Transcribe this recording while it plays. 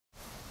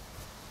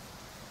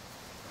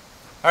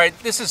All right,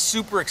 this is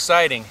super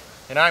exciting,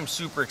 and I'm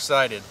super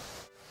excited.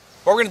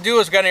 What we're gonna do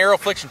is we've got an arrow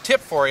flexion tip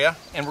for you,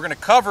 and we're gonna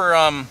cover,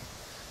 I'm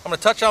gonna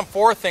touch on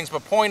 4 things,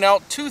 but point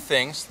out 2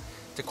 things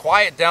to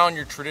quiet down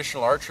your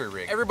traditional archery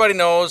rig. Everybody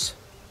knows,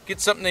 get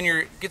something in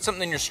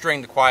your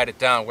string to quiet it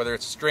down, whether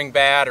it's a string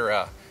bat or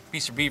a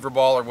piece of beaver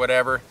ball or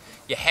whatever.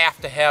 You have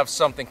to have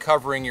something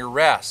covering your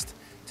rest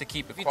to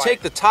keep it quiet. If you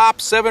take the top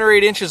 7 or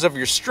 8 inches of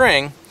your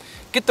string,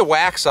 get the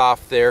wax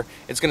off there,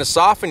 it's going to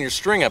soften your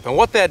string up. And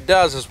what that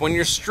does is when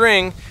your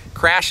string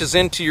crashes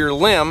into your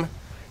limb,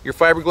 your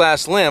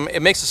fiberglass limb,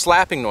 it makes a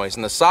slapping noise.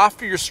 And the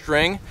softer your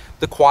string,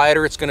 the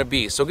quieter it's going to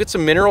be. So get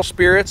some mineral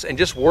spirits and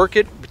just work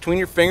it between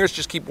your fingers.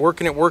 Just keep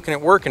working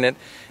it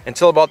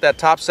until about that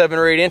top 7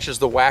 or 8 inches,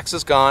 the wax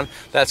is gone.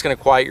 That's going to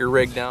quiet your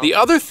rig down. The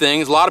other thing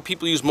is a lot of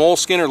people use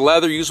moleskin or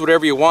leather, use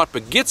whatever you want,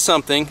 but get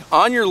something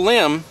on your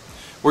limb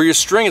where your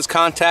string is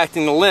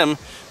contacting the limb.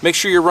 Make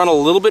sure you run a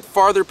little bit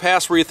farther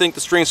past where you think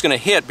the string's going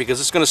to hit, because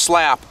it's going to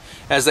slap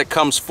as that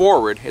comes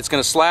forward. It's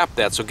going to slap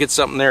that, so get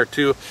something there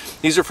too.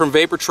 These are from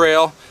Vapor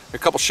Trail. They're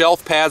a couple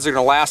shelf pads. They're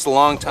going to last a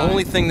long time. The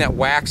only thing that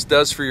wax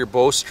does for your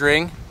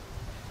bowstring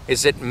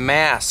is it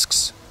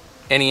masks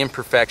any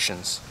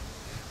imperfections.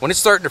 When it's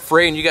starting to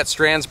fray and you got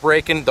strands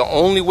breaking, the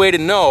only way to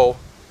know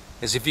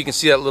is if you can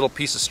see that little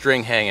piece of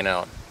string hanging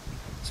out.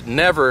 So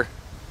never,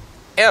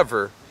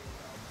 ever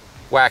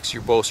wax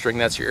your bowstring.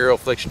 That's your arrow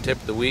flexion tip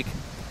of the week.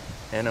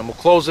 And then we'll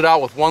close it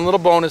out with one little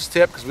bonus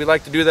tip, because we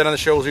like to do that on the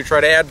show as we try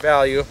to add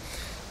value.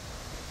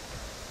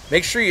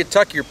 Make sure you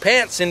tuck your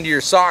pants into your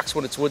socks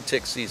when it's wood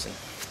tick season.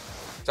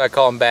 So I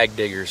call them bag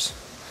diggers.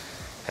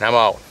 And I'm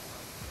out.